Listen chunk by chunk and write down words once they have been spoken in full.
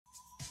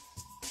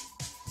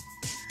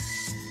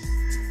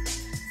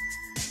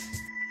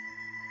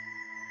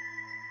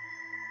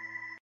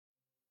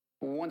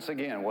once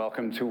again,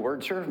 welcome to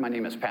WordServe. My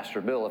name is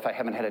Pastor Bill. If I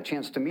haven't had a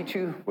chance to meet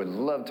you, would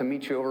love to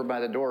meet you over by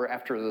the door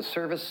after the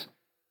service.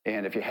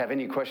 And if you have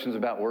any questions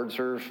about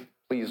WordServe,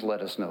 please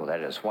let us know.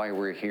 That is why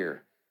we're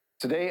here.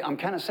 Today, I'm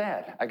kind of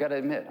sad. I got to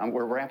admit,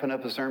 we're wrapping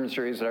up a sermon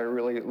series that I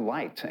really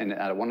liked, and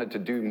I wanted to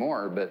do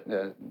more, but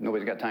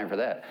nobody's got time for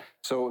that.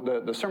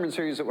 So the sermon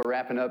series that we're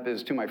wrapping up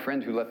is To My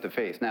Friend Who Left the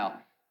Faith.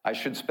 Now, I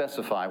should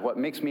specify, what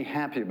makes me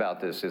happy about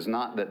this is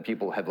not that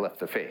people have left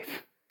the faith.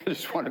 I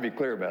just want to be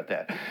clear about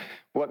that.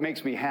 What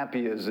makes me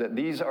happy is that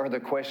these are the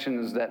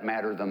questions that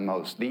matter the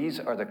most. These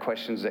are the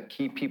questions that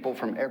keep people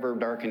from ever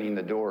darkening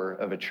the door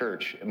of a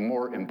church.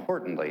 More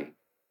importantly,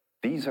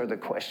 these are the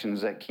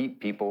questions that keep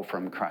people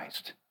from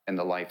Christ and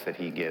the life that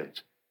he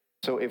gives.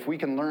 So if we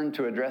can learn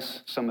to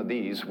address some of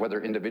these,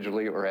 whether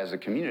individually or as a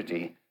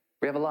community,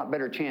 we have a lot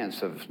better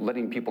chance of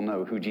letting people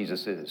know who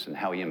Jesus is and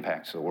how he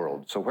impacts the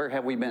world. So where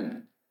have we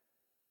been?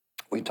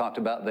 We talked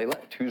about they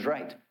left. Who's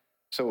right?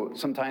 So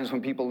sometimes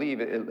when people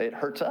leave, it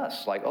hurts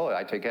us. Like, oh,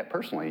 I take that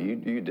personally.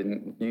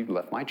 You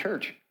left my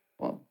church.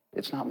 Well,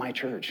 it's not my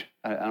church.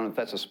 I don't know if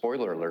that's a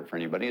spoiler alert for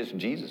anybody. It's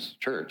Jesus'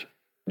 church.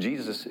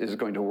 Jesus is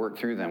going to work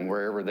through them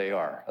wherever they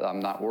are. I'm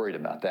not worried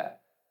about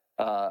that.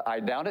 I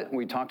doubt it.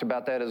 We talked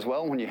about that as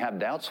well. When you have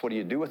doubts, what do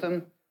you do with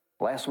them?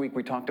 Last week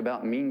we talked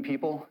about mean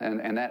people,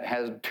 and that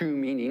has two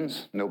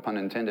meanings, no pun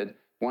intended.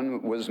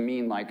 One was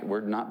mean, like we're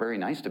not very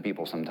nice to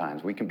people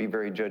sometimes. We can be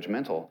very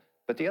judgmental.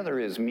 But the other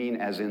is mean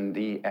as in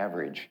the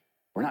average.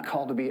 We're not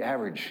called to be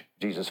average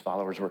Jesus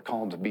followers. We're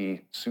called to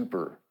be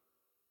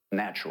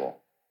supernatural,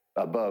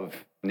 above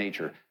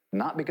nature.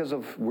 Not because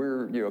of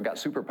we're got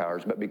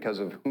superpowers, but because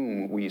of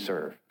whom we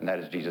serve, and that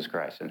is Jesus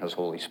Christ and his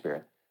Holy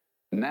Spirit.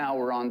 Now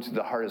we're on to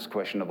the hardest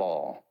question of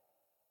all.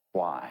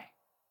 Why?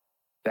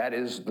 That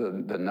is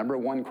the number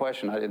one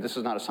question. This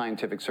is not a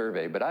scientific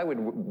survey, but I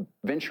would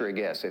venture a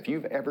guess. If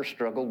you've ever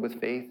struggled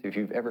with faith, if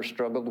you've ever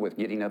struggled with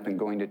getting up and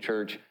going to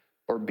church,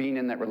 or being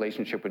in that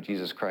relationship with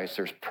Jesus Christ,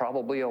 there's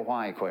probably a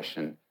why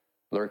question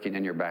lurking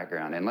in your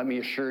background. And let me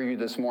assure you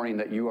this morning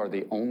that you are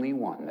the only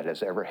one that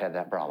has ever had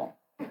that problem.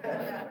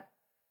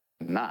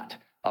 Not.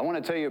 I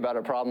want to tell you about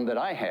a problem that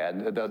I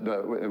had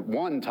the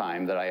one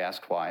time that I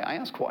asked why. I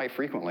ask why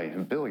frequently.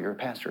 Bill, you're a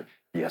pastor.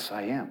 Yes,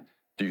 I am.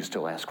 Do you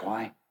still ask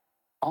why?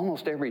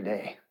 Almost every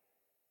day.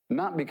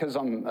 Not because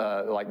I'm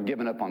like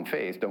giving up on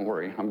faith. Don't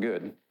worry, I'm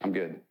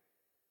good.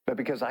 But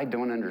because I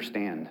don't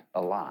understand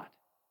a lot.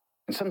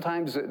 And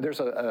sometimes there's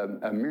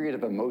a myriad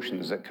of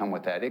emotions that come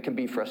with that. It can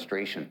be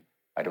frustration.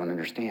 I don't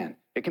understand.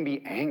 It can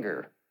be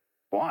anger.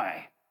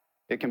 Why?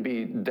 It can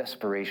be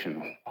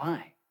desperation.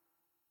 Why?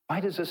 Why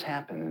does this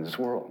happen in this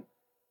world?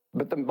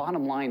 But the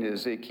bottom line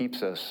is it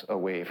keeps us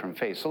away from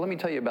faith. So let me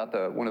tell you about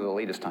one of the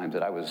latest times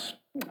that I was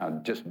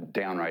just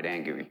downright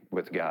angry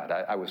with God.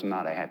 I was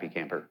not a happy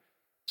camper.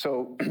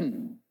 So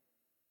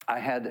I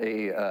had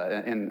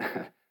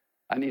and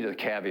I need to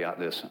caveat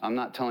this. I'm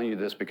not telling you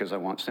this because I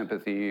want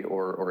sympathy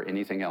or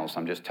anything else.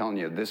 I'm just telling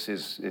you this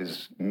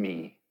is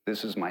me.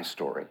 This is my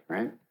story,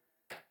 right?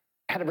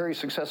 I had a very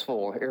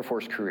successful Air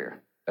Force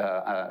career.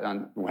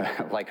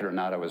 Like it or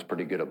not, I was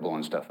pretty good at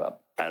blowing stuff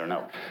up. I don't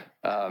know.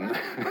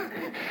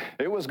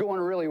 It was going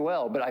really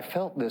well, but I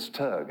felt this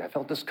tug. I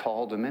felt this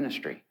call to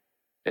ministry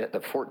at the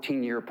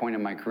 14-year point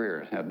in my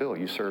career. Now, Bill,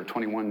 you served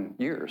 21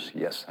 years.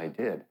 Yes, I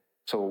did.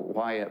 So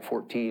why at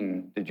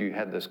 14 did you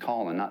have this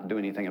call and not do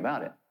anything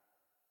about it?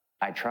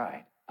 I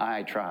tried.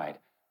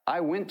 I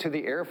went to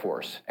the Air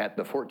Force at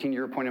the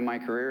 14-year point in my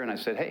career, and I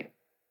said, hey,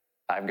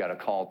 I've got a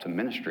call to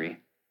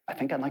ministry. I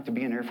think I'd like to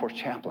be an Air Force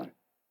chaplain.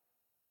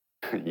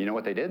 You know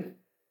what they did?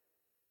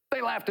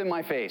 They laughed in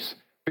my face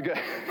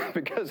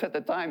because at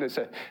the time they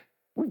said,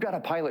 we've got a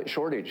pilot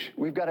shortage.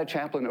 We've got a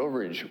chaplain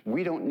overage.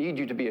 We don't need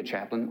you to be a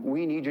chaplain.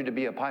 We need you to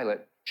be a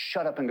pilot.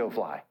 Shut up and go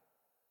fly.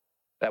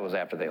 That was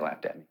after they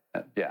laughed at me.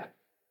 Yeah.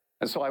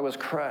 And so I was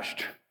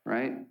crushed,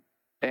 right?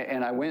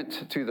 And I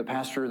went to the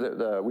pastor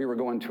that we were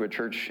going to a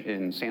church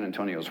in San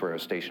Antonio, is where I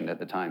was stationed at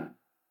the time.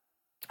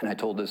 And I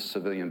told this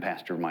civilian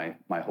pastor my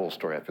whole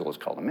story. I feel it's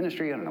called a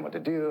ministry. I don't know what to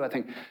do. I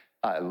think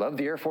I love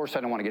the Air Force.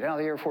 I don't want to get out of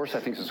the Air Force. I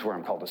think this is where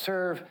I'm called to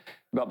serve,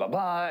 blah, blah,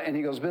 blah. And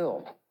he goes,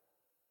 Bill,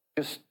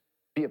 just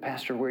be a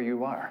pastor where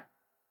you are.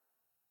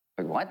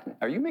 Like, what?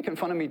 Are you making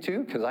fun of me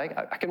too? Because I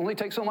can only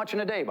take so much in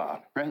a day,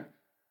 Bob, right?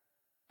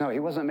 No, he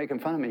wasn't making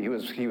fun of me.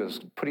 He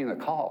was putting the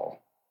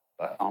call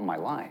on my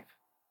life.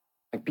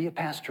 Like, be a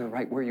pastor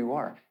right where you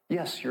are.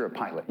 Yes, you're a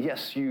pilot.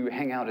 Yes, you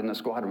hang out in the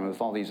squadron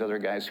with all these other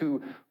guys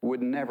who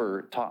would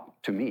never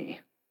talk to me.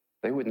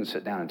 They wouldn't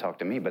sit down and talk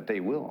to me, but they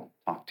will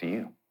talk to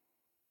you.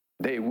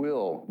 They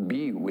will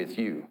be with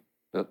you.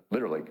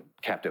 Literally,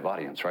 captive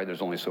audience, right?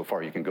 There's only so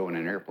far you can go in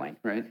an airplane,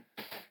 right?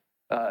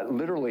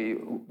 Literally,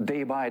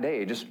 day by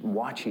day, just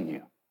watching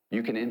you.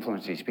 You can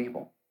influence these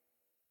people.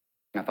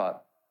 And I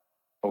thought,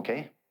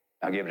 okay,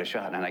 I'll give it a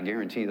shot. And I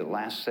guarantee the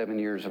last 7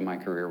 years of my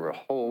career were a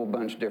whole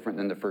bunch different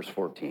than the first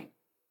 14.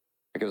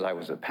 Because I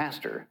was a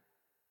pastor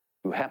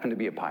who happened to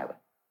be a pilot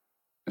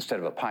instead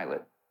of a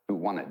pilot who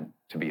wanted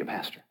to be a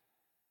pastor.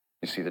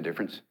 You see the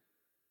difference?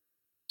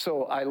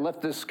 So I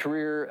left this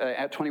career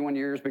at 21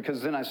 years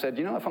because then I said,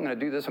 if I'm going to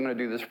do this, I'm going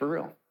to do this for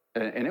real.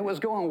 And it was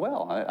going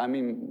well.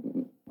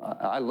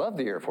 I loved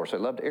the Air Force. I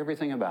loved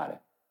everything about it.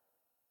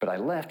 But I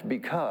left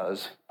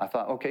because I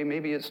thought, okay,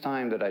 maybe it's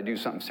time that I do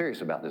something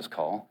serious about this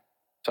call.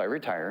 So I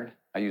retired.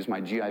 I used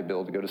my GI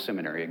Bill to go to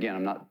seminary. Again,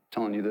 I'm not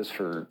telling you this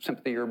for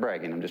sympathy or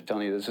bragging. I'm just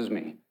telling you this is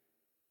me.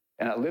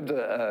 And I lived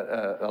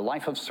a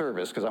life of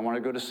service because I wanted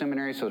to go to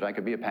seminary so that I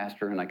could be a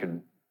pastor and I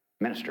could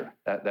minister.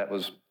 That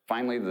was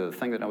finally the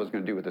thing that I was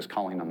going to do with this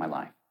calling on my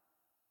life.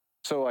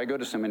 So I go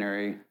to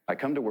seminary. I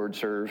come to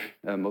WordServe.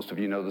 Most of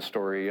you know the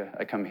story.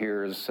 I come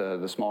here as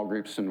the small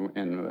groups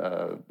and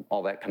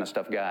all that kind of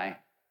stuff guy.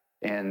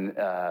 And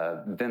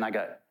then I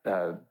got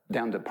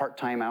down to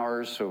part-time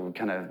hours, so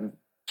kind of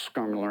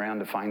scrambling around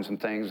to find some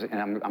things.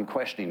 And I'm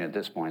questioning at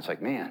this point. It's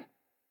like, man,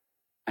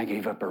 I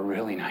gave up a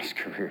really nice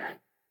career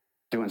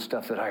doing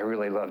stuff that I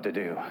really love to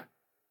do.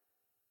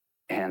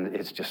 And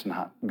it's just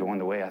not going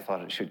the way I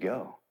thought it should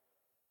go.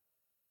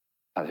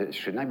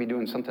 Shouldn't I be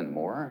doing something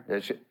more?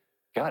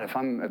 God, if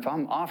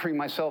I'm offering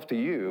myself to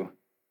you,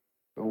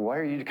 why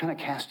are you kind of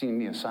casting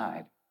me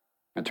aside?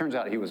 And it turns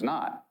out he was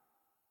not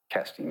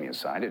casting me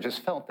aside. It just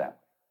felt that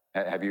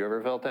way. Have you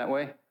ever felt that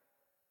way?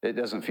 It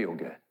doesn't feel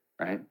good,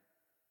 right?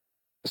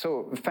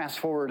 So fast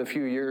forward a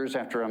few years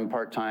after I'm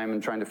part-time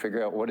and trying to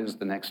figure out what is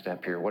the next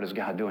step here? What is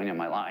God doing in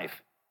my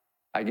life?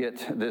 I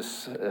get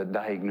this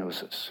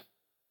diagnosis.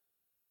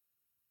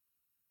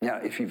 Now,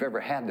 if you've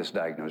ever had this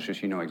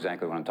diagnosis, you know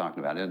exactly what I'm talking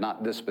about. It's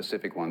not this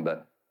specific one,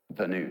 but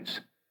the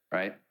news,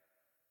 right?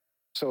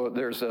 So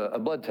there's a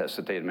blood test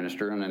that they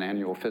administer in an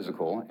annual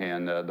physical,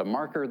 and the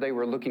marker they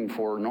were looking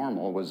for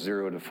normal was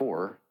 0 to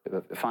 4.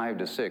 5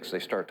 to 6, they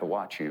start to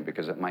watch you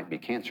because it might be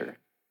cancer.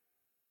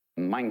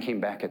 Mine came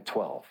back at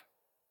 12.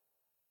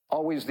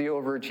 Always the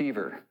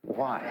overachiever.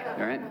 Why,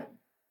 right?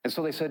 And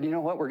so they said, you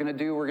know what we're going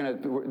to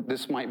do?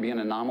 This might be an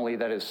anomaly.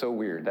 That is so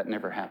weird. That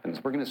never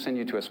happens. We're going to send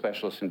you to a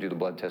specialist and do the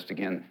blood test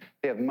again.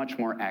 They have much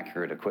more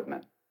accurate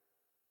equipment.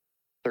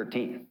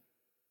 13.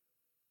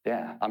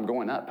 Yeah, I'm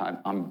going up.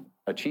 I'm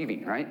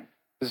achieving, right?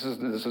 This is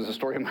the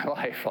story of my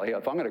life. Like,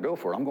 if I'm going to go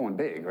for it, I'm going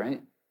big,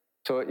 right?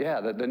 So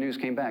yeah, the news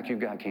came back. You've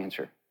got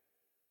cancer.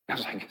 I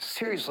was like,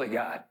 seriously,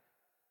 God.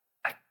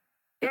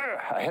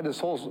 I had this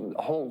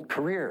whole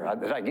career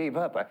that I gave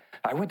up.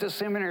 I went to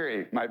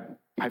seminary.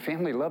 My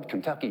family loved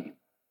Kentucky.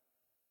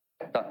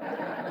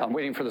 I'm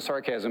waiting for the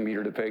sarcasm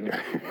meter to peg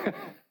there.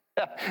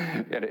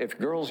 And if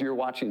girls, you're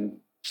watching,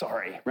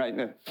 sorry,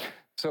 right?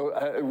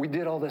 So we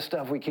did all this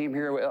stuff. We came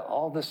here,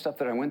 all this stuff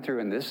that I went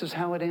through, and this is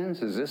how it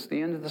ends? Is this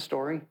the end of the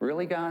story?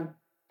 Really, God?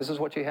 This is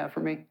what you have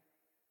for me?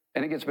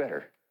 And it gets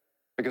better.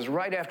 Because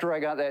right after I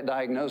got that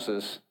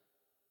diagnosis,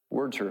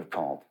 WordServe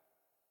called.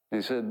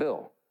 And he said,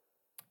 Bill,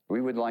 we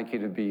would like you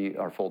to be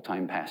our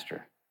full-time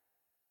pastor.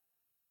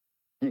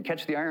 You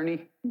catch the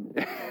irony?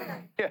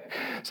 Yeah.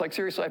 It's like,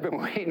 seriously, I've been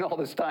waiting all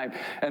this time.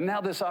 And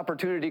now this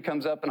opportunity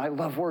comes up, and I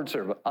love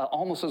WordServe.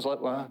 Almost as,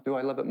 do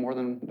I love it more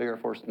than the Air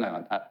Force?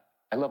 No,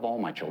 I love all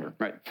my children,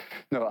 right?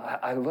 No,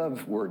 I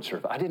love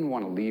WordServe. I didn't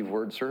want to leave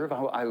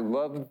WordServe. I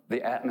love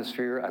the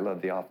atmosphere. I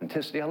love the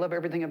authenticity. I love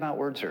everything about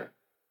WordServe.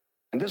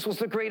 And this was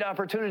the great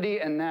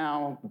opportunity, and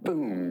now,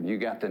 boom, you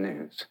got the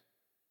news.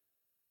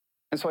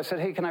 And so I said,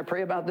 hey, can I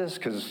pray about this?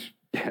 Because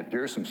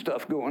there's some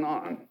stuff going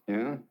on, you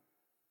know?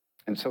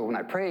 And so when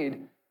I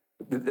prayed,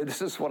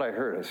 this is what I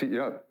heard. I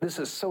said, this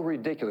is so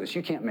ridiculous.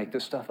 You can't make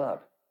this stuff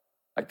up.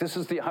 Like, this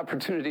is the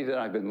opportunity that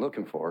I've been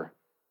looking for,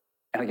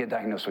 and I get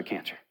diagnosed with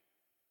cancer.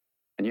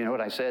 And you know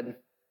what I said?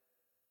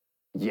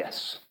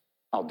 Yes,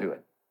 I'll do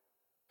it.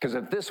 Because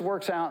if this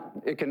works out,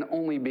 it can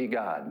only be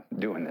God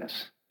doing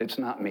this. It's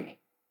not me.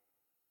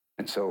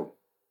 And so,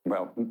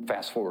 well,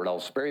 fast forward, I'll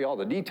spare you all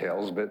the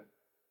details, but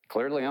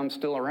clearly I'm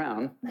still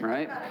around,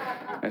 right?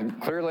 And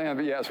clearly,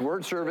 yes,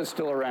 WordServe is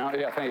still around.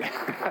 Yeah, thank you.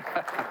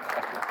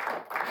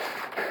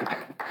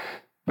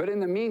 But in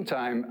the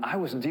meantime, I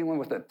was dealing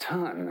with a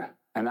ton,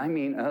 and I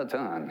mean a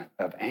ton,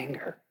 of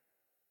anger.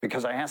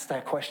 Because I asked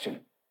that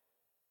question,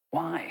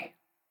 why?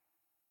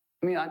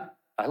 I mean,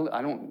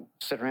 I don't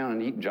sit around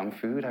and eat junk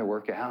food. I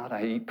work out.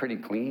 I eat pretty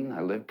clean.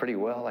 I live pretty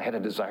well. I had a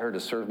desire to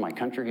serve my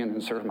country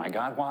and serve my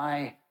God.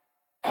 Why?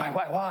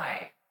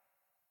 Why?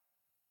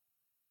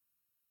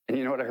 And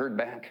you know what I heard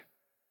back?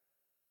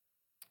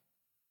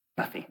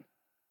 Nothing.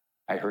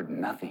 I heard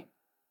nothing.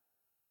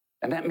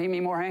 And that made me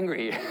more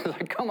angry.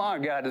 Like, come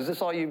on, God, is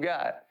this all you've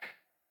got?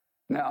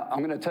 Now,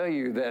 I'm going to tell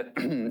you that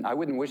I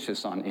wouldn't wish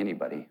this on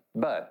anybody,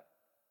 but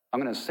I'm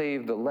going to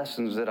save the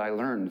lessons that I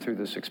learned through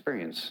this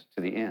experience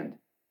to the end.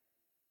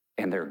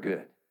 And they're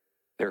good.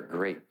 They're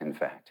great, in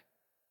fact.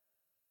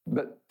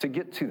 But to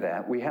get to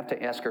that, we have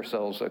to ask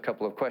ourselves a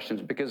couple of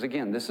questions, because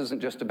again, this isn't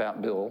just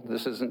about Bill.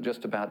 This isn't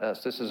just about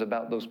us. This is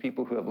about those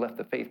people who have left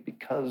the faith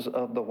because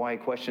of the why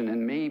question.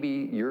 And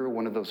maybe you're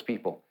one of those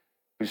people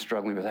who's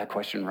struggling with that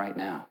question right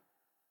now.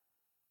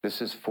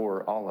 This is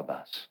for all of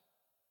us.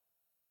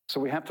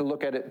 So we have to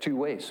look at it two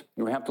ways.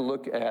 We have to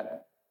look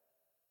at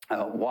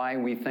why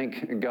we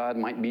think God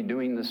might be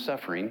doing this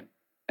suffering,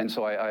 And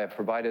so I have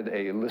provided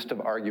a list of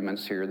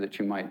arguments here that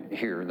you might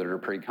hear that are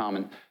pretty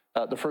common.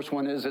 The first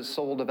one is it's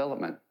soul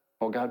development.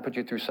 Well, God put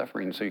you through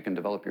suffering so you can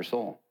develop your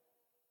soul.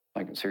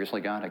 Like,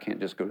 seriously, God, I can't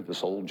just go to the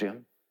soul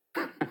gym?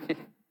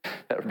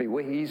 That would be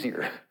way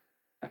easier.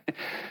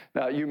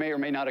 Now, you may or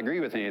may not agree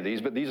with any of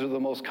these, but these are the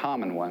most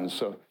common ones.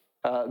 So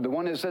the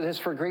one is that it's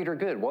for greater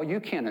good. Well, you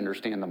can't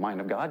understand the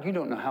mind of God. You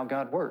don't know how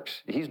God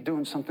works. He's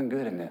doing something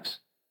good in this.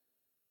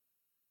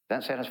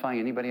 That satisfying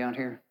anybody out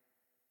here?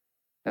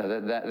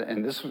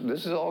 And this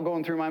is all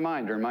going through my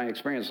mind or my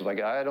experience.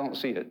 Like, I don't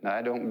see it, and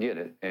I don't get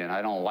it, and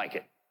I don't like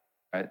it,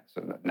 right?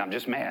 So I'm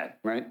just mad,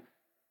 right?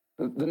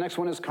 The next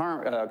one is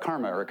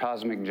karma or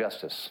cosmic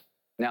justice.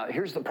 Now,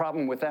 here's the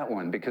problem with that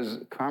one, because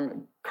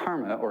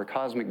karma or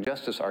cosmic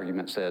justice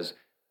argument says,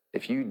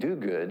 if you do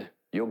good,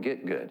 you'll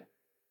get good.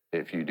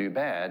 If you do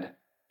bad,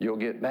 you'll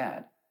get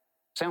bad.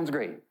 Sounds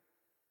great.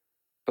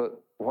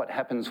 But what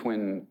happens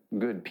when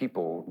good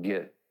people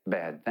get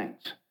bad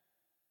things?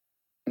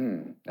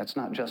 That's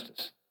not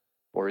justice.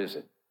 Or is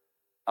it?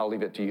 I'll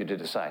leave it to you to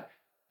decide.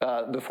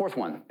 The fourth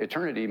one,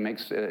 eternity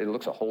it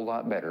looks a whole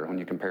lot better when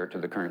you compare it to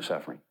the current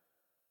suffering.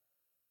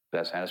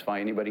 Does that satisfy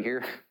anybody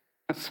here?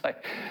 It's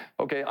like,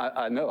 okay,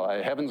 I know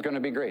heaven's going to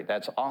be great.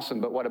 That's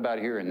awesome. But what about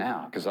here and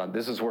now? Because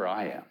this is where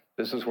I am.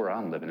 This is where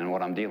I'm living and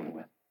what I'm dealing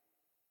with.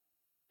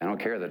 I don't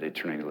care that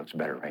eternity looks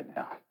better right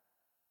now.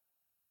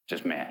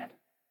 Just mad.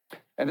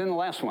 And then the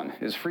last one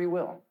is free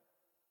will.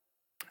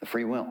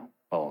 Free will.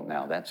 Oh,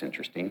 now that's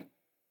interesting.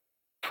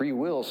 Free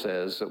will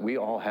says that we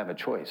all have a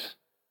choice.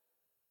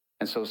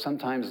 And so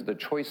sometimes the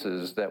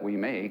choices that we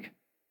make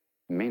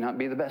may not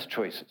be the best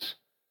choices.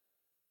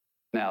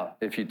 Now,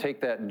 if you take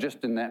that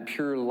just in that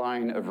pure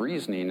line of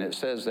reasoning, it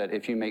says that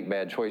if you make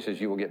bad choices,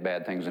 you will get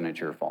bad things and it's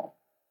your fault.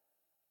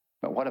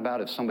 But what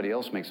about if somebody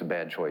else makes a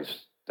bad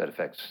choice that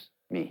affects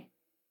me?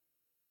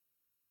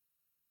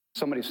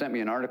 Somebody sent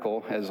me an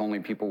article, as only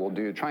people will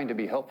do, trying to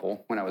be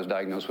helpful when I was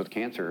diagnosed with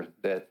cancer,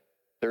 that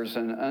there's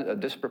a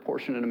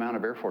disproportionate amount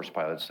of Air Force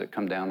pilots that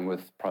come down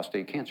with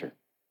prostate cancer.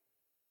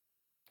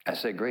 I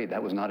said, great,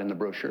 that was not in the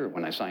brochure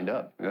when I signed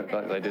up.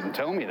 They didn't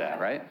tell me that,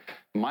 right?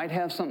 Might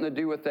have something to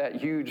do with that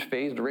huge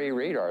phased array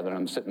radar that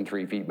I'm sitting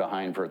 3 feet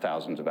behind for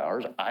thousands of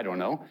hours. I don't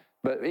know.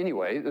 But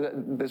anyway,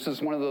 this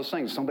is one of those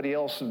things. Somebody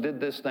else did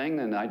this thing,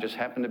 and I just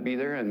happened to be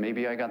there, and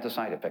maybe I got the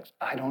side effects.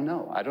 I don't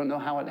know. I don't know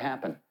how it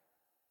happened.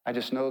 I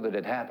just know that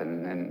it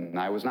happened, and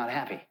I was not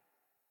happy.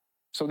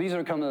 So these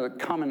are kind of the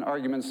common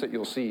arguments that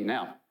you'll see.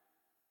 Now,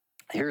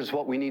 here's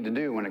what we need to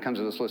do when it comes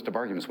to this list of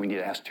arguments. We need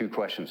to ask 2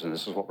 questions, and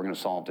this is what we're going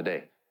to solve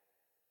today.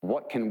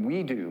 What can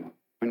we do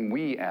when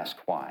we ask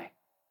why?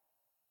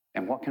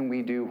 And what can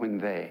we do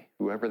when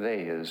whoever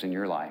they is in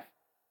your life,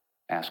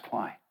 ask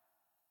why?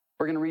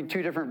 We're going to read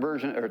 2 different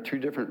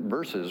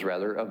verses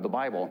of the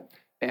Bible,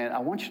 and I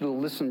want you to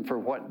listen for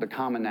what the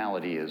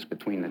commonality is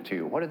between the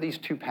two. What do these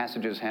 2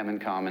 passages have in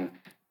common?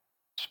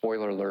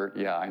 Spoiler alert,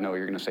 yeah, I know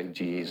you're going to say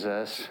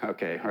Jesus.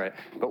 Okay, all right.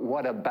 But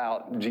what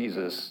about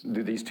Jesus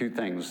do these 2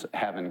 things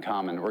have in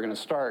common? We're going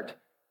to start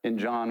in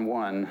John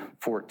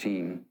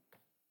 1:14.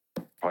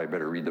 Probably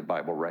better read the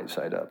Bible right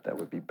side up. That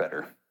would be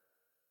better.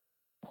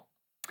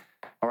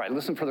 All right,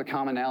 listen for the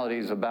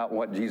commonalities about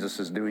what Jesus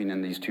is doing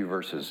in these 2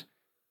 verses.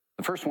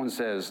 The first one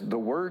says, the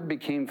Word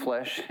became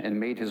flesh and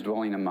made his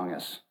dwelling among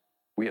us.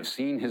 We have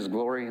seen his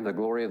glory, the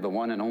glory of the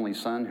one and only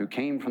Son, who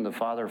came from the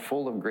Father,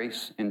 full of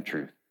grace and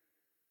truth.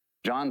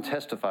 John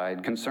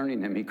testified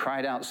concerning him. He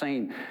cried out,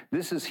 saying,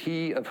 this is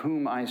he of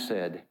whom I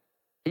said,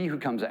 he who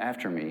comes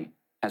after me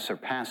has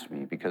surpassed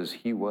me, because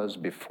he was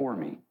before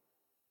me.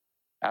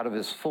 Out of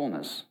his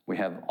fullness, we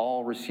have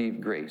all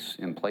received grace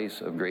in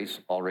place of grace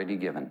already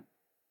given.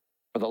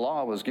 For the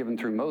law was given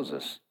through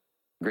Moses.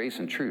 Grace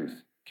and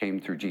truth came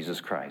through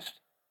Jesus Christ.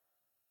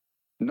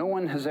 No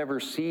one has ever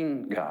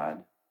seen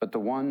God but the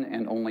one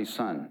and only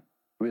Son,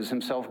 who is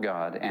himself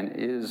God and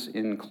is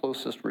in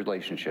closest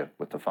relationship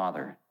with the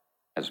Father,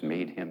 has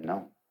made him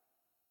known.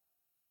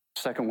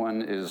 Second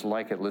one is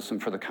like it. Listen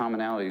for the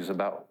commonalities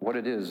about what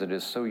it is that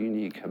is so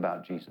unique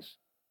about Jesus.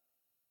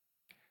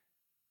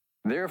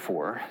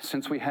 Therefore,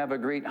 since we have a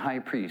great high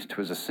priest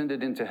who has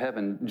ascended into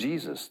heaven,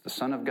 Jesus, the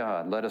Son of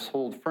God, let us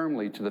hold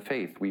firmly to the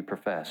faith we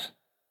profess.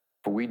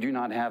 For we do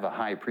not have a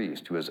high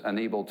priest who is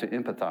unable to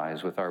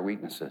empathize with our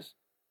weaknesses,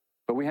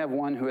 but we have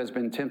one who has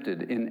been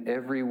tempted in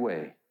every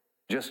way,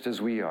 just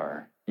as we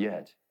are,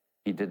 yet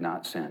he did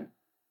not sin.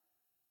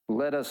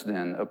 Let us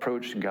then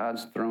approach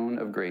God's throne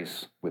of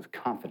grace with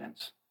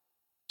confidence,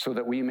 so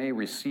that we may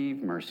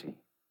receive mercy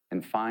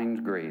and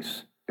find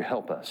grace to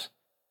help us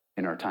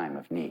in our time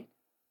of need.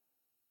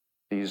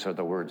 These are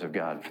the words of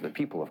God for the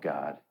people of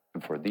God,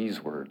 and for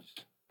these words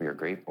we are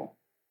grateful.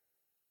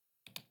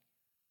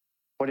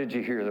 What did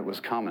you hear that was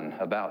common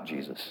about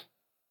Jesus?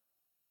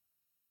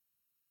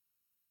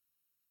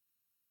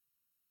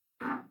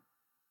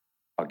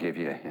 I'll give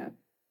you a hint.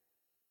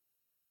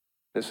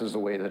 This is the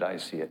way that I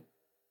see it.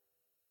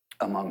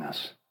 Among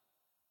us.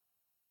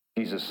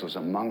 Jesus was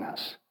among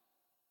us.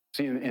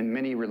 See, in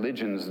many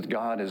religions,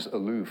 God is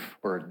aloof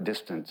or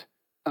distant.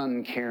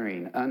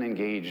 uncaring,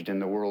 unengaged in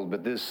the world,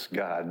 but this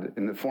God,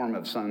 in the form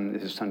of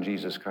his son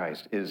Jesus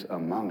Christ, is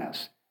among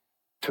us,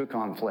 took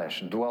on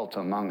flesh, dwelt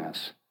among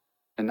us.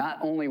 And not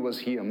only was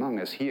he among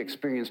us, he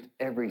experienced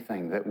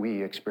everything that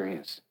we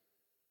experienced.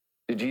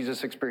 Did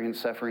Jesus experience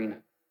suffering?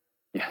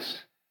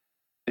 Yes.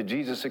 Did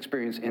Jesus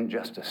experience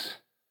injustice?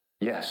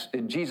 Yes.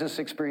 Did Jesus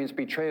experience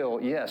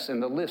betrayal? Yes.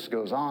 And the list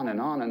goes on and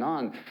on and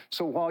on.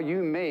 So while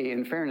you may,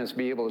 in fairness,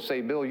 be able to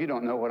say, Bill, you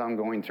don't know what I'm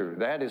going through.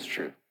 That is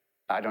true.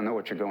 I don't know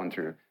what you're going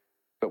through.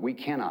 But we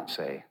cannot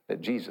say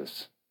that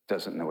Jesus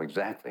doesn't know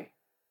exactly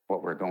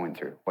what we're going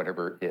through,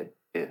 whatever it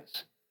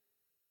is.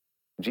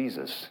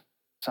 Jesus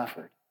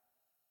suffered.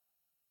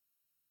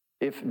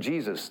 If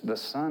Jesus, the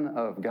Son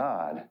of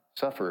God,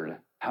 suffered,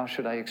 how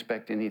should I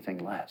expect anything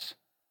less?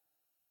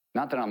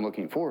 Not that I'm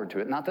looking forward to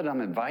it, not that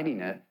I'm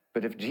inviting it,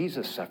 but if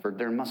Jesus suffered,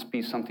 there must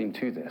be something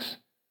to this.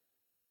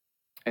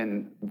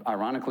 And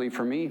ironically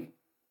for me,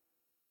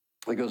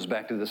 it goes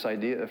back to this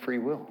idea of free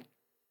will.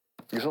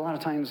 Because a lot of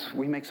times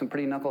we make some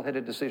pretty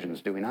knuckleheaded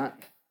decisions, do we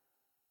not?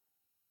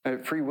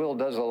 Free will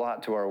does a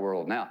lot to our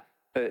world. Now,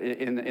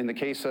 in the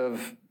case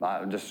of,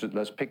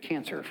 let's pick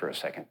cancer for a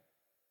second.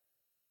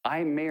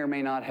 I may or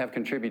may not have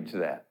contributed to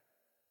that.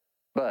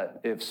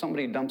 But if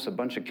somebody dumps a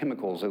bunch of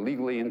chemicals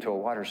illegally into a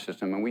water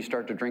system and we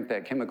start to drink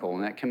that chemical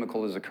and that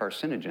chemical is a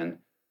carcinogen,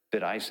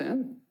 did I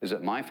sin? Is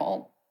it my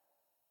fault?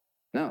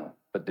 No.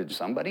 But did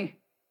somebody?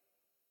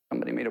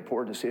 Somebody made a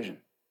poor decision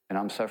and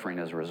I'm suffering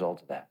as a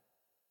result of that.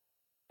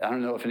 I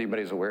don't know if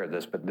anybody's aware of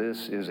this, but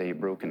this is a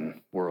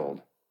broken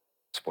world.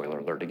 Spoiler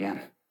alert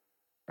again,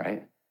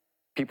 right?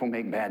 People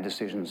make bad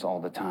decisions all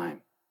the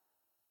time.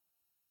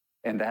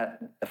 And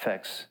that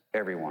affects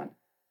everyone.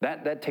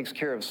 That takes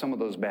care of some of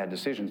those bad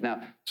decisions.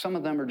 Now, some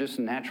of them are just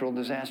natural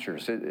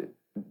disasters.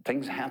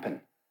 Things happen.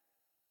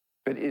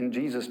 But in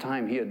Jesus'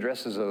 time, he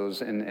addresses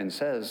those and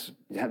says,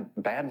 yeah,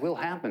 bad will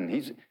happen.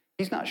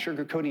 He's not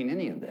sugarcoating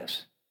any of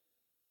this.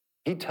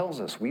 He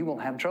tells us we will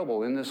have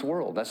trouble in this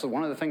world. That's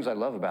one of the things I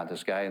love about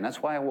this guy, and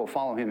that's why I will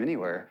follow him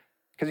anywhere,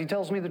 because he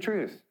tells me the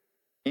truth.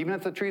 Even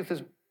if the truth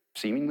is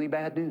seemingly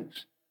bad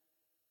news,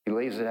 he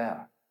lays it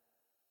out.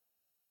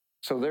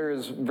 So there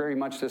is very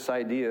much this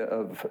idea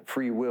of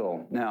free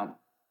will. Now,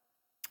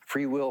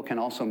 free will can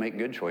also make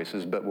good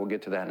choices, but we'll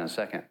get to that in a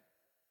second.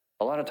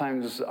 A lot of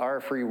times our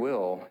free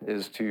will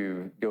is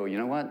to go, you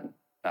know what?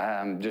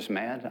 I'm just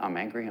mad, I'm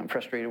angry, I'm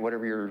frustrated,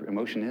 whatever your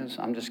emotion is.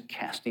 I'm just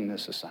casting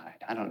this aside.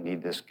 I don't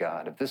need this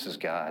God. If this is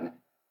God,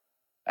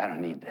 I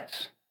don't need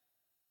this.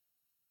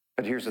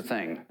 But here's the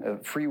thing.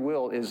 Free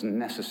will is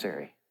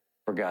necessary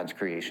for God's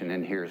creation,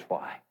 and here's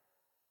why.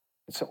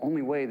 It's the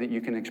only way that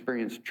you can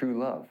experience true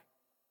love.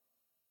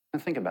 Now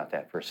think about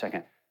that for a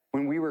second.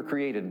 When we were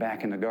created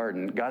back in the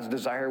garden, God's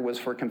desire was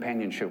for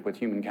companionship with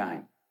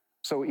humankind.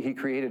 So he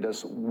created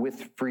us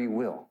with free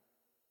will.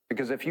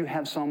 Because if you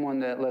have someone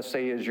that, let's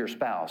say, is your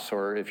spouse,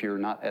 or if you're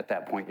not at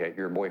that point yet,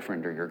 your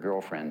boyfriend or your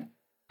girlfriend,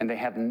 and they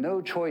have no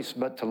choice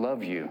but to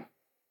love you,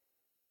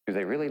 do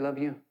they really love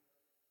you?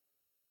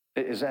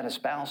 Is that a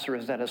spouse or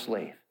is that a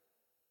slave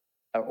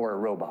or a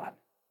robot?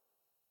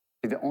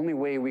 The only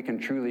way we can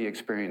truly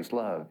experience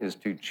love is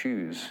to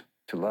choose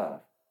to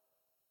love.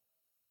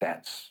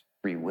 That's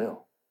free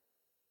will.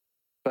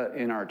 But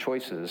in our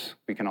choices,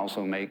 we can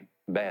also make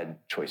bad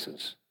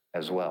choices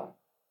as well.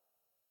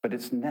 But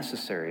it's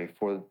necessary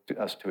for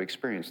us to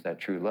experience that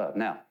true love.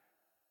 Now,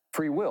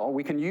 free will,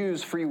 we can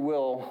use free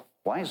will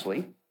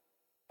wisely.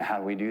 How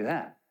do we do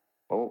that?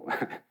 Well,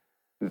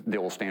 the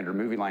old standard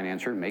movie line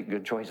answer, make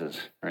good choices,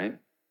 right?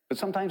 But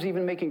sometimes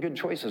even making good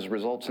choices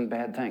results in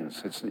bad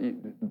things.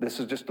 This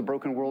is just the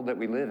broken world that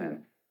we live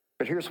in.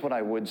 But here's what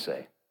I would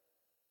say.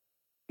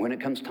 When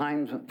it comes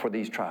time for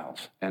these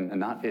trials, and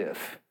not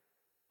if,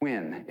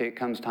 when it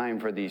comes time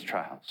for these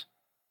trials,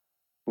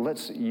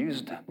 let's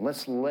use them.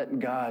 Let's let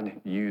God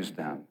use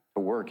them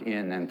to work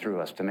in and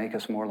through us to make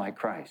us more like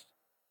Christ.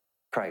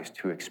 Christ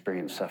who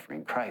experienced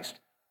suffering.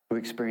 Christ who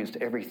experienced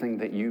everything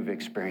that you've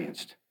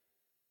experienced.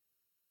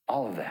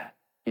 All of that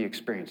he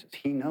experiences.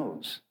 He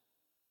knows.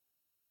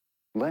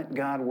 Let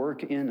God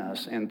work in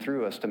us and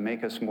through us to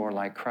make us more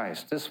like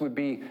Christ.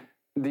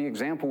 The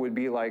example would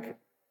be like,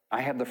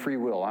 I have the free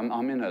will.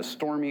 I'm in a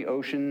stormy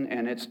ocean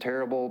and it's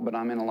terrible, but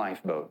I'm in a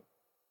lifeboat.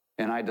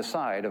 And I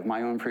decide of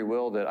my own free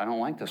will that I don't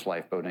like this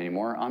lifeboat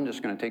anymore. I'm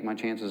just going to take my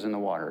chances in the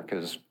water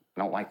because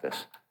I don't like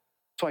this.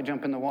 So I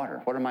jump in the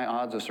water. What are my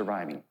odds of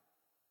surviving?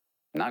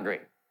 Not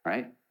great,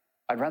 right?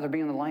 I'd rather be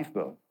in the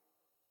lifeboat.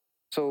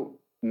 So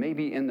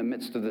maybe in the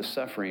midst of this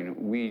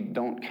suffering, we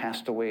don't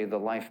cast away the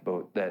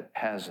lifeboat that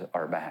has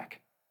our back.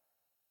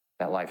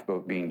 That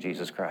lifeboat being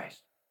Jesus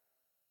Christ.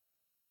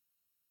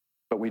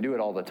 But we do it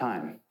all the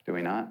time, do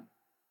we not?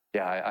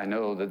 Yeah, I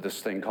know that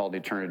this thing called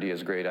eternity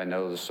is great. I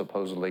know that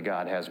supposedly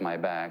God has my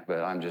back, but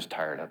I'm just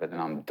tired of it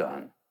and I'm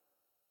done.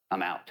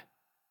 I'm out.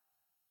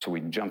 So we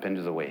jump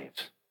into the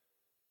waves.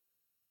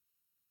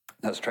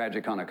 That's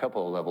tragic on a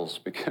couple of levels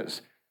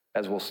because,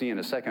 as we'll see in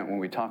a second, when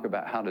we talk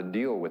about how to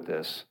deal with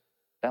this,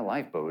 that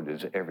lifeboat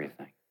is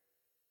everything.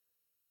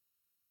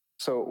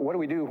 So what do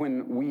we do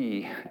when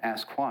we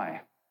ask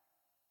why?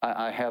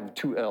 I have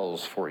two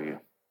L's for you.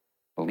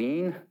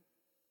 Lean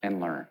and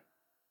learn.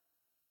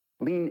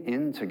 Lean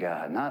into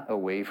God, not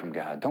away from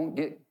God. Don't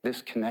get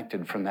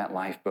disconnected from that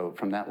lifeboat,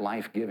 from that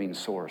life-giving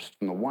source,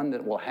 from the one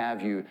that will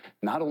have you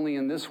not only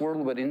in this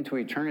world, but into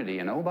eternity.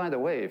 And oh, by the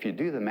way, if you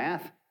do the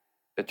math,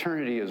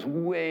 eternity is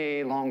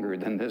way longer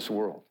than this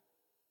world.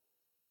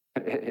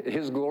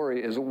 His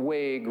glory is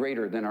way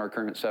greater than our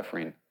current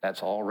suffering.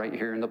 That's all right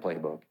here in the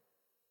playbook.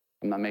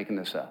 I'm not making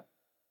this up.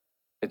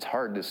 It's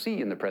hard to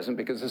see in the present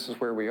because this is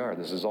where we are.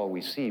 This is all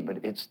we see,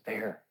 but it's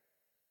there.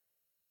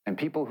 And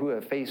people who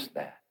have faced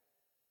that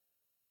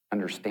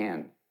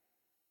understand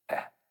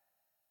that.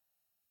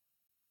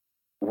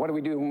 What do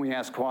we do when we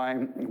ask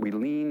why? We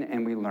lean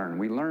and we learn.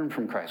 We learn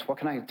from Christ. What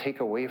can I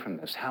take away from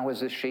this? How is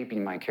this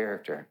shaping my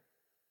character?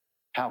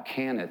 How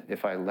can it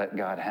if I let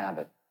God have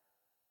it?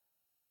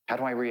 How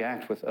do I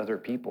react with other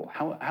people?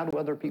 How do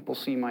other people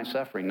see my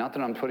suffering? Not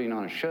that I'm putting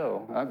on a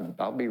show.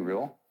 I'll be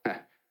real.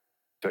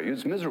 Tell you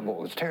it's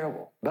miserable. It's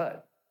terrible.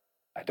 But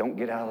I don't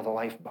get out of the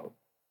lifeboat.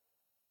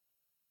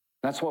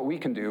 That's what we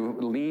can do,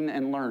 lean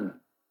and learn.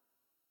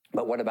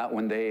 But what about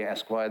when they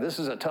ask why? This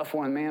is a tough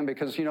one, man,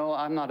 because,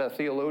 I'm not a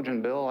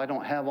theologian, Bill. I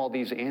don't have all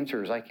these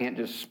answers. I can't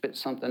just spit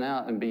something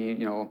out and be,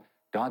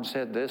 God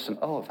said this, and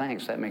oh,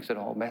 thanks, that makes it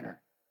all better.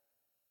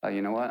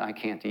 You know what? I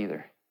can't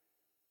either.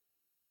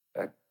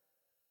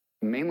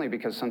 Mainly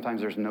because sometimes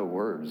there's no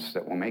words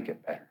that will make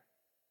it better.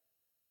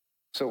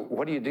 So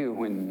what do you do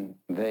when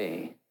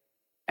they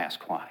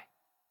ask why?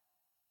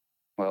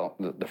 Well,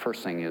 the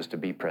first thing is to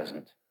be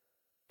present.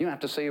 You don't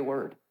have to say a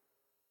word,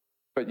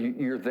 but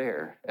you're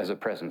there as a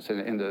presence.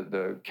 And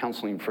the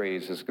counseling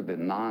phrase is the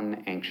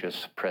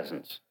non-anxious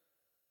presence.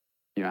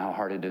 You know how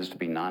hard it is to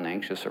be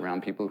non-anxious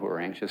around people who are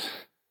anxious?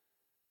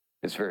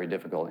 It's very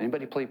difficult.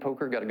 Anybody play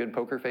poker? Got a good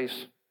poker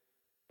face?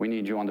 We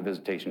need you on the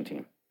visitation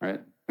team, right?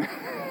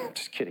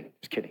 Just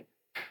kidding.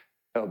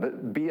 Oh,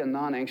 but be a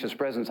non-anxious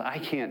presence. I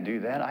can't do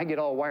that. I get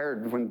all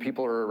wired when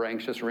people are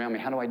anxious around me.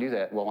 How do I do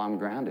that? Well, I'm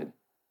grounded.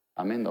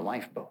 I'm in the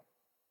lifeboat.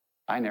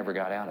 I never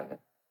got out of it.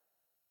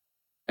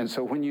 And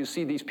so when you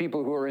see these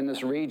people who are in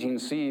this raging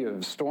sea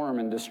of storm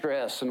and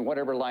distress and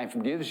whatever life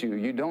gives you,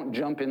 you don't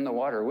jump in the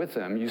water with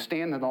them. You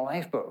stand in the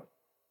lifeboat.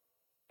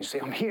 You say,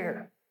 I'm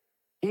here.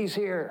 He's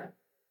here.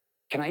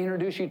 Can I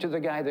introduce you to the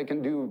guy that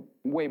can do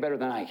way better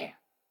than I can?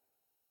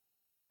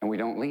 And we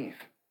don't leave.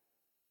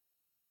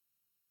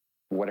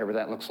 Whatever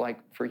that looks like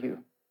for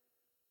you.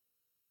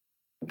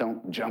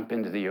 Don't jump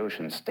into the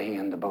ocean. Stay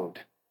in the boat.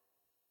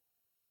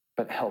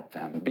 But help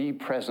them. Be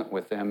present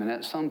with them. And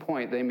at some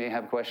point, they may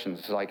have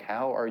questions like,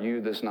 how are you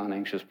this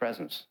non-anxious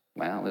presence?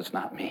 Well, it's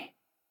not me.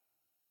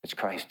 It's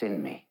Christ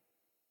in me.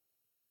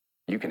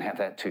 You can have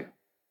that too.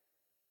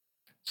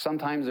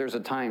 Sometimes there's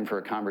a time for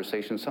a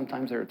conversation.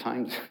 Sometimes there are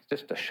times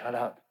just to shut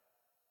up.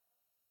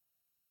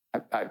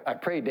 I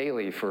pray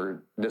daily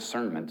for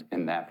discernment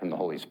in that from the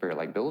Holy Spirit.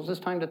 Like, Bill, is this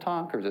time to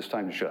talk or is this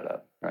time to shut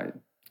up, right?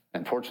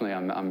 Unfortunately,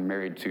 I'm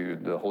married to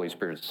the Holy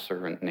Spirit's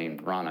servant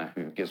named Rana,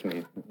 who gives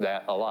me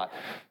that a lot.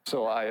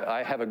 So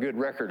I have a good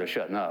record of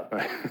shutting up,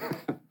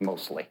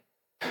 mostly.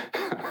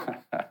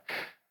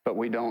 But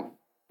we don't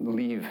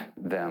leave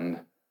them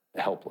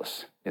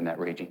helpless in that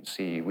raging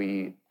sea.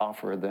 We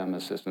offer them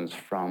assistance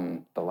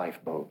from the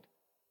lifeboat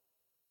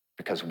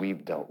because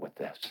we've dealt with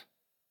this.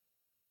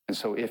 And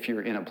so if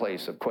you're in a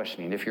place of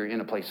questioning, if you're in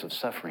a place of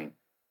suffering,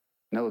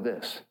 know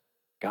this,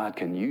 God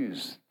can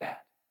use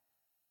that.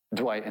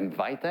 Do I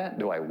invite that?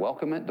 Do I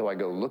welcome it? Do I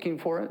go looking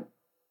for it?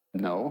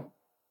 No.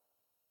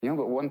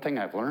 But one thing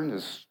I've learned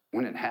is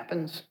when it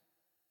happens,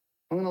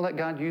 I'm going to let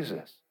God use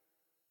this.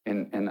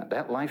 And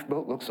that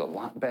lifeboat looks a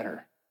lot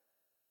better.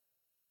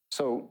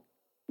 So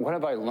what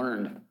have I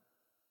learned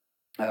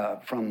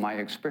from my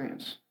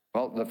experience?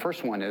 Well, the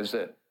first one is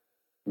that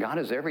God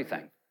is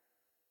everything.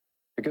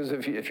 Because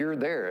if you're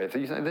there, if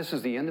you say this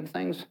is the end of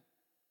things,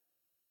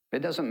 it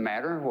doesn't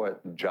matter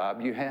what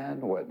job you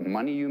had, what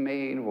money you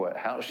made, what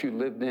house you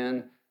lived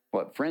in,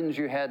 what friends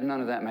you had, none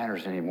of that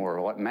matters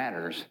anymore. What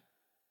matters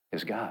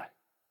is God,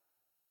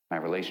 my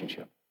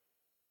relationship.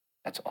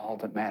 That's all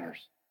that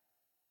matters.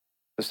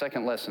 The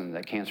second lesson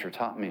that cancer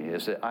taught me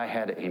is that I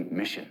had a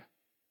mission.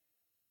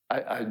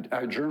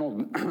 I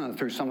journaled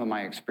through some of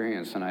my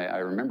experience, and I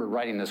remember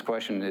writing this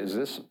question, is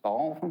this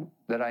all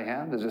that I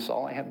have? Is this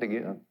all I have to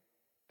give?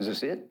 Is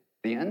this it?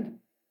 The end?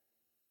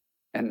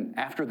 And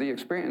after the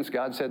experience,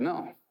 God said,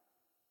 no,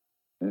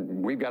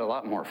 we've got a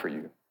lot more for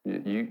you.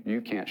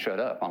 You can't shut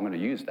up. I'm going to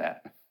use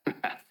that.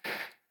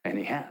 And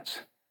he has.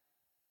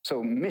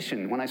 So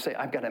mission, when I say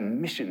I've got a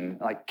mission,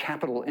 like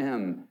capital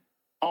M,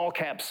 all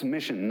caps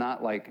mission,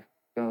 not like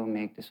go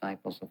make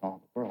disciples of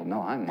all the world.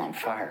 No, I'm on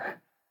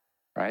fire,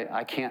 right?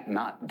 I can't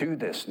not do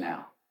this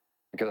now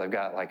because I've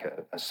got like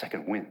a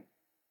second wind.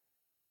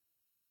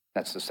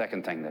 That's the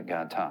second thing that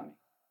God taught me.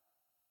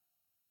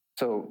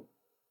 So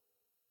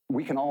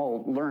we can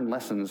all learn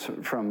lessons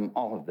from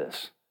all of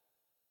this.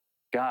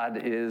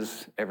 God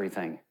is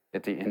everything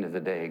at the end of the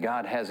day.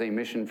 God has a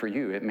mission for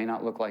you. It may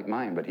not look like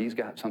mine, but he's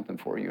got something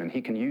for you, and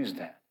he can use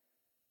that.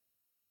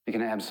 He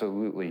can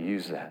absolutely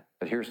use that.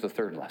 But here's the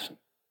third lesson.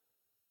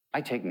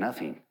 I take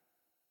nothing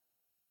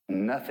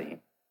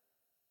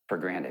for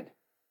granted.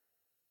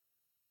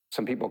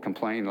 Some people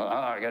complain,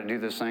 I got to do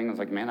this thing. It's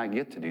like, man, I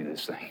get to do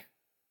this thing.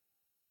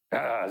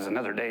 It's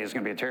another day. It's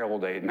going to be a terrible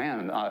day.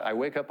 Man, I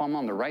wake up, I'm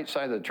on the right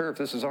side of the turf.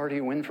 This is already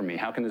a win for me.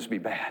 How can this be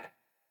bad?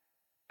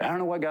 I don't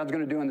know what God's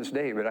going to do in this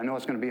day, but I know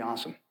it's going to be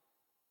awesome.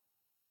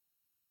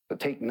 But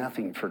take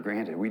nothing for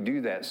granted. We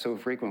do that so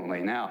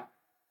frequently. Now,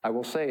 I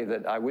will say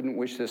that I wouldn't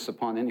wish this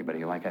upon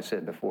anybody, like I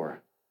said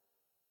before.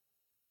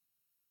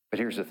 But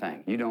here's the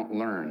thing. You don't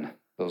learn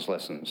those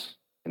lessons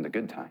in the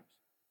good times.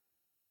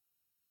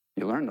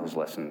 You learn those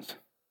lessons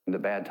in the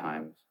bad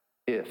times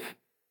if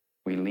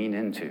we lean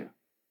into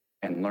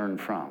and learn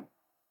from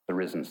the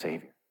risen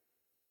Savior.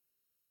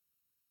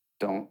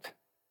 Don't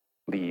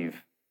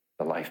leave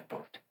the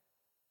lifeboat.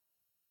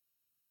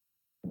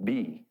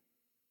 Be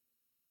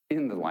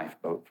in the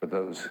lifeboat for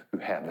those who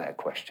have that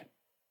question.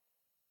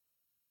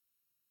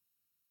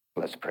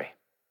 Let's pray.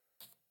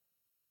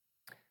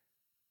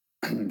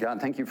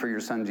 God, thank you for your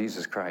Son,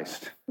 Jesus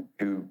Christ,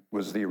 who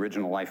was the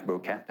original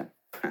lifeboat captain.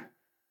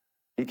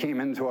 He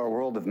came into our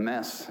world of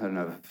mess and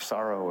of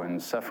sorrow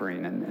and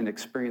suffering and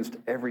experienced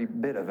every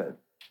bit of it.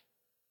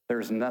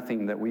 There's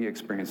nothing that we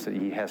experience that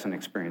he hasn't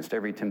experienced,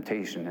 every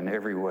temptation in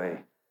every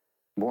way.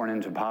 Born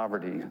into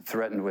poverty,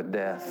 threatened with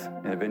death,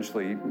 and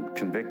eventually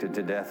convicted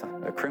to death,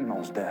 a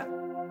criminal's death.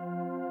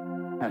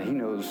 And he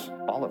knows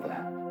all of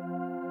that.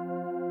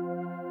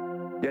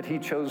 Yet he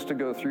chose to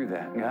go through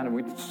that. God, and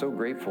we're so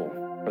grateful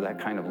for that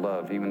kind of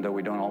love, even though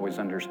we don't always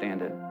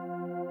understand it.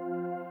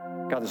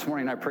 God, this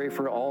morning I pray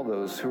for all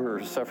those who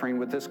are suffering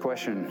with this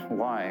question,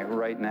 why,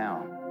 right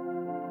now?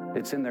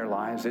 It's in their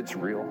lives, it's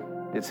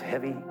real, it's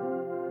heavy.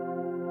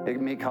 It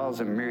may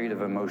cause a myriad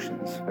of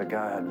emotions, but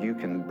God, you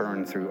can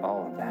burn through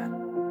all of that.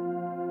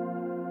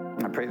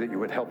 I pray that you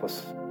would help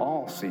us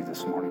all see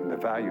this morning the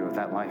value of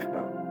that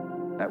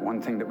lifeboat, that one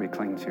thing that we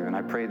cling to. And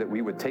I pray that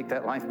we would take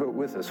that lifeboat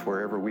with us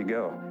wherever we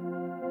go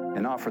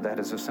and offer that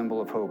as a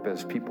symbol of hope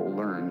as people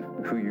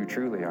learn who you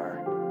truly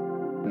are,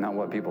 not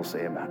what people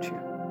say about you.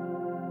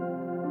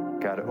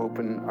 God,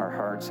 open our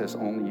hearts as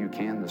only you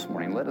can this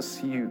morning. Let us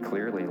see you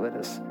clearly. Let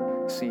us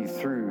see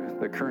through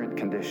the current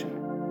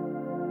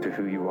condition to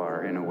who you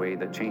are in a way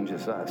that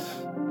changes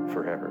us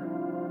forever.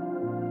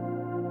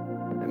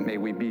 And may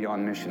we be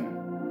on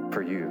mission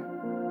for you.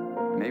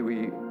 May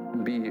we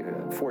be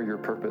for your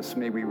purpose.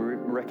 May we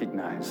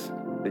recognize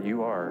that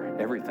you are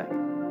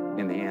everything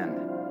in the end.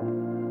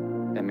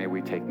 And may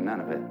we take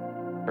none of it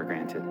for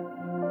granted.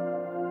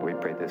 We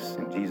pray this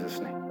in Jesus'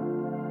 name.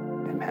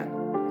 Amen.